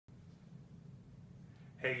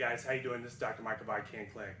Hey guys, how you doing? This is Dr. Michael by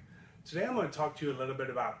Clinic. Today I'm going to talk to you a little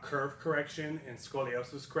bit about curve correction and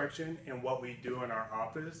scoliosis correction and what we do in our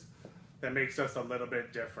office that makes us a little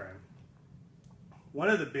bit different. One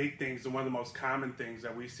of the big things and one of the most common things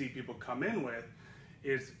that we see people come in with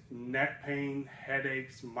is neck pain,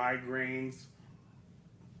 headaches, migraines,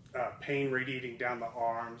 pain radiating down the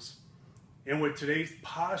arms. And with today's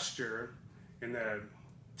posture and the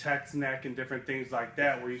text neck and different things like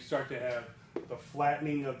that, where you start to have the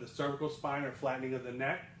flattening of the cervical spine or flattening of the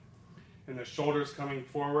neck and the shoulders coming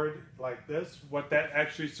forward like this, what that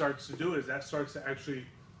actually starts to do is that starts to actually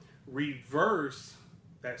reverse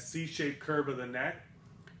that C-shaped curve of the neck.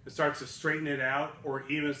 It starts to straighten it out, or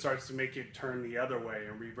even starts to make it turn the other way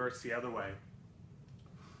and reverse the other way.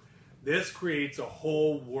 This creates a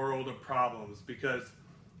whole world of problems because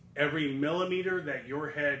every millimeter that your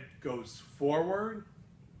head goes forward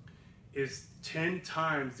is 10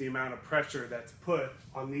 times the amount of pressure that's put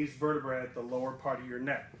on these vertebrae at the lower part of your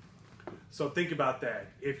neck. So think about that.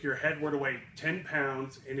 If your head were to weigh 10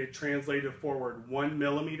 pounds and it translated forward 1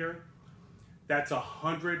 millimeter, that's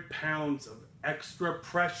 100 pounds of extra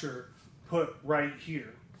pressure put right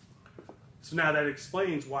here. So now that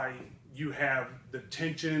explains why you have the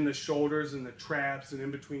tension in the shoulders and the traps and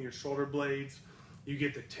in between your shoulder blades. You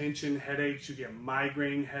get the tension headaches, you get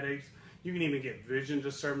migraine headaches. You can even get vision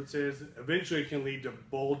disturbances. Eventually it can lead to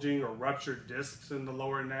bulging or ruptured discs in the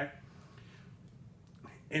lower neck.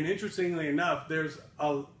 And interestingly enough, there's a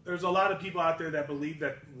lot of people out there that believe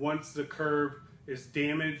that once the curve is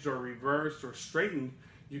damaged or reversed or straightened,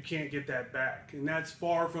 you can't get that back. And that's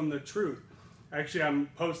far from the truth. Actually, I'm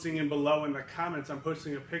posting in below in the comments, I'm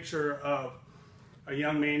posting a picture of a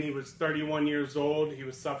young man. He was 31 years old. He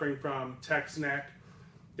was suffering from text neck,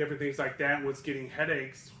 different things like that, and was getting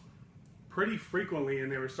headaches pretty frequently, and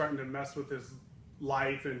they were starting to mess with his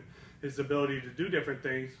life and his ability to do different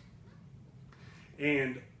things.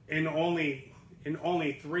 And in only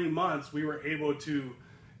 3 months, we were able to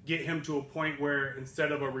get him to a point where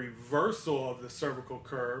instead of a reversal of the cervical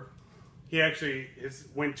curve, he actually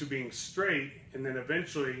went to being straight, and then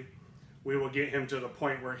eventually we will get him to the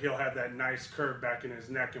point where he'll have that nice curve back in his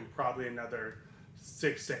neck in probably another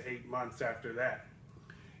 6 to 8 months after that.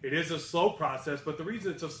 It is a slow process, but the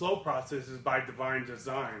reason it's a slow process is by divine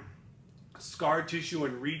design. Scar tissue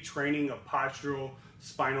and retraining of postural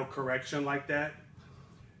spinal correction like that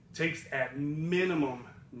takes at minimum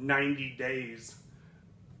 90 days,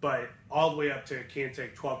 but all the way up to it can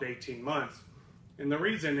take 12 to 18 months. And the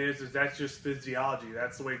reason is that's just physiology.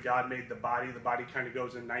 That's the way God made the body. The body kind of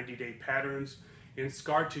goes in 90-day patterns, and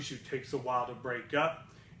scar tissue takes a while to break up,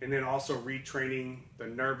 and then also retraining the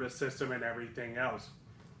nervous system and everything else.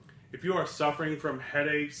 If you are suffering from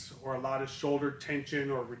headaches or a lot of shoulder tension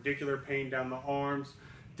or radicular pain down the arms,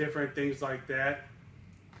 different things like that,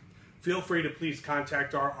 feel free to please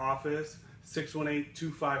contact our office,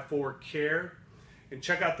 618-254-CARE, and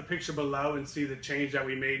check out the picture below and see the change that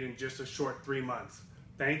we made in just a short 3 months.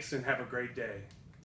 Thanks and have a great day.